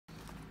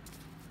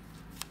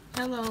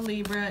Hello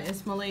Libra,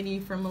 it's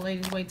MAladys from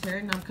MAladys Way Tarot,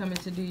 and I'm coming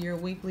to do your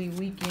weekly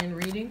weekend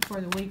reading for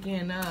the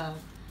weekend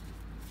of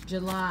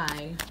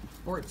July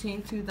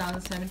 14,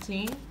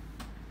 2017.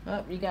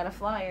 Oh, you got a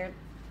flyer.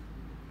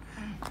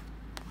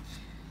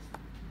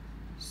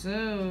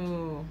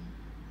 So,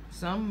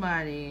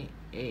 somebody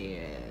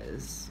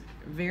is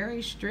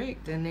very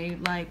strict and they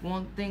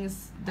want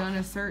things done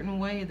a certain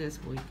way this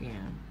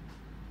weekend.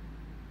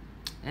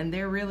 And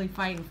they're really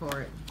fighting for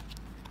it.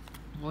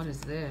 What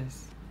is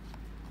this?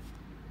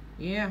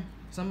 Yeah,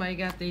 somebody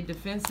got their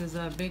defenses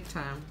up big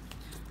time.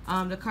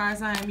 The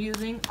cards I am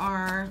using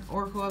are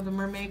Oracle of the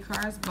Mermaid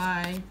cards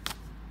by,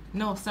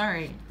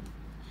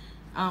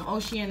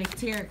 Oceanic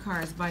Tarot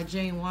cards by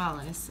Jane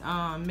Wallace.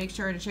 Make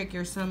sure to check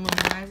your sun, moon,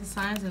 and rising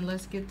signs, and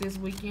let's get this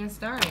weekend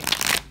started.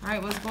 All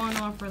right, what's going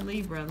on for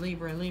Libra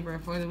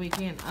for the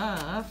weekend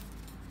of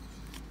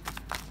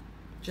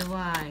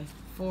July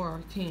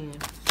 14,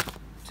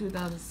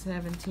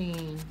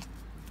 2017,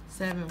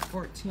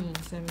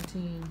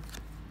 7/14/17.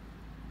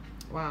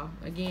 Wow,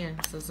 again,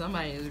 so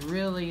somebody is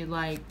really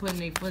putting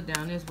their foot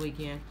down this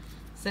weekend.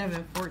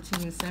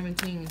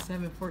 7/14/17,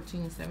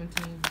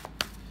 7/14/17.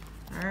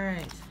 All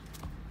right.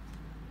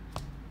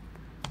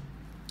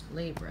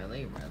 Libra.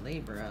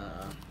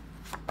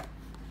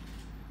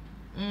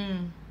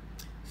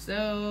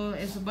 So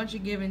it's a bunch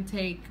of give and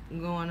take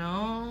going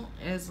on.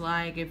 It's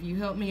like, if you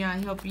help me, I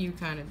help you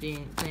kind of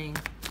thing.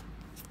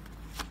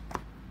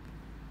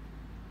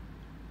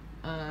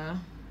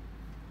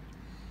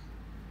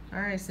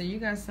 Alright, so you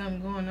got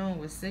something going on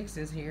with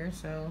sixes here,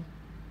 so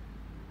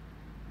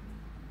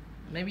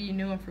maybe you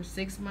knew him for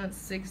 6 months,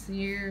 6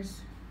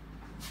 years.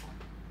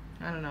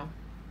 I don't know.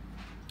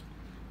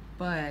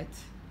 But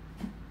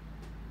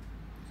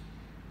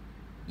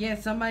yeah,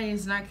 somebody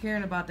is not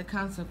caring about the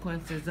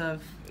consequences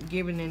of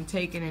giving and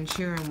taking and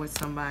sharing with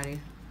somebody.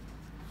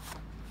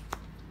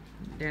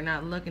 They're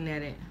not looking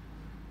at it.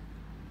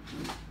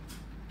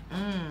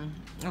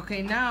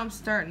 Okay, now I'm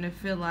starting to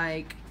feel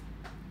like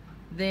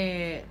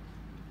that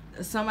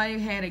somebody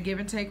had a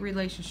give and take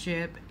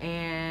relationship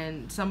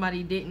and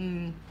somebody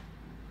didn't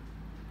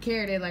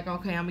care. They're like,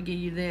 okay, I'm gonna give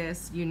you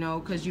this, you know,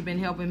 because you've been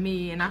helping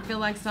me, and I feel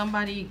like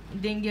somebody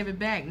didn't give it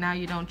back. Now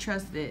you don't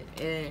trust it.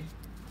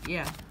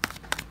 Yeah.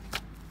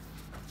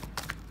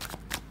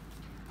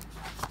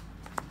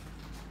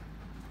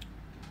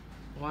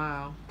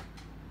 Wow.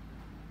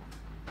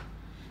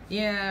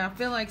 Yeah, I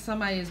feel like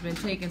somebody has been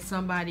taking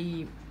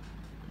somebody's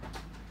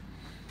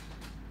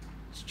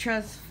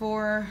trust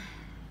for,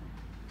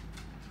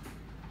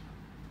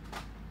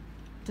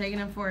 taking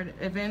them for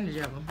advantage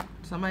of them.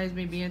 Somebody's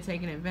been being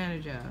taken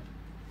advantage of.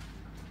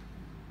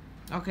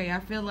 Okay, I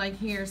feel like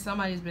here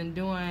somebody's been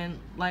doing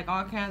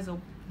all kinds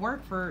of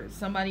work for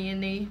somebody,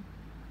 and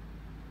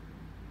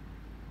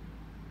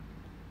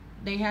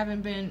they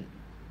haven't been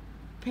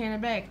paying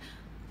it back.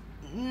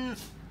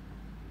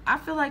 I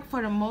feel like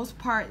for the most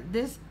part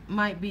this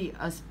might be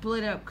a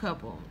split up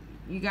couple.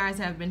 You guys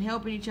have been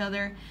helping each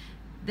other,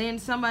 then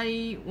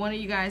one of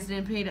you guys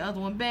didn't pay the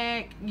other one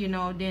back, you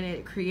know, then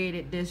it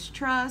created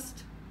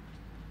distrust,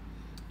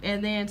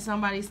 and then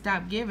somebody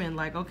stopped giving,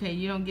 okay,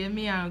 you don't give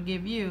me, I don't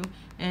give you,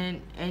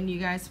 and you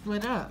guys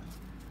split up.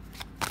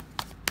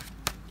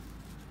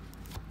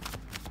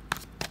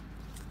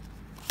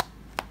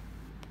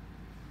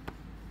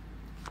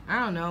 I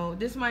don't know,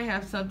 this might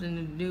have something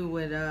to do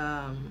with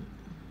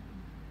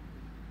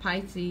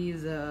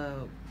Pisces,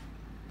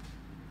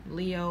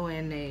 Leo,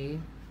 and a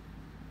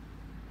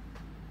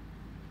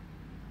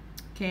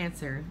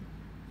Cancer,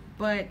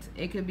 but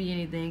it could be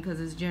anything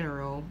because it's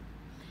general.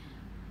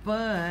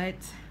 But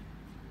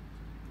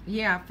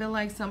yeah, I feel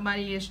like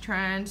somebody is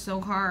trying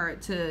so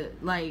hard to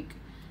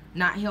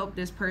not help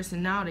this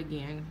person out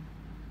again.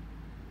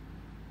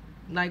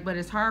 But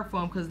it's hard for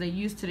them because they're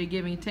used to the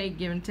give and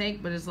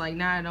take, but it's like,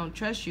 nah, I don't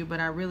trust you, but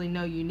I really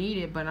know you need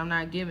it, but I'm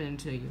not giving it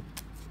to you.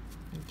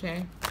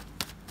 Okay.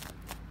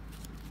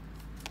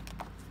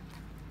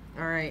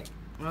 Alright.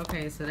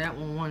 Okay, so that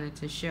one wanted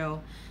to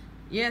show.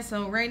 Yeah,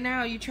 so right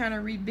now you're trying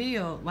to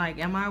rebuild.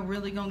 Am I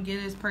really going to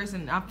give this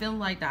person? I feel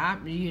like I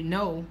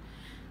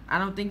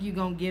don't think you're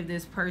going to give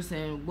this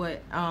person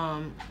what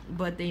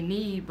they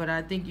need, but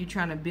I think you're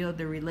trying to build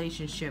the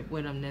relationship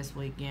with them this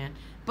weekend.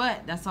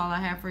 But that's all I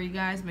have for you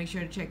guys. Make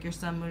sure to check your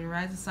sun, moon, and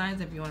rising signs.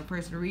 If you want a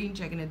personal reading,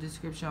 check in the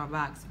description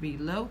box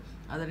below.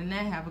 Other than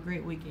that, have a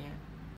great weekend.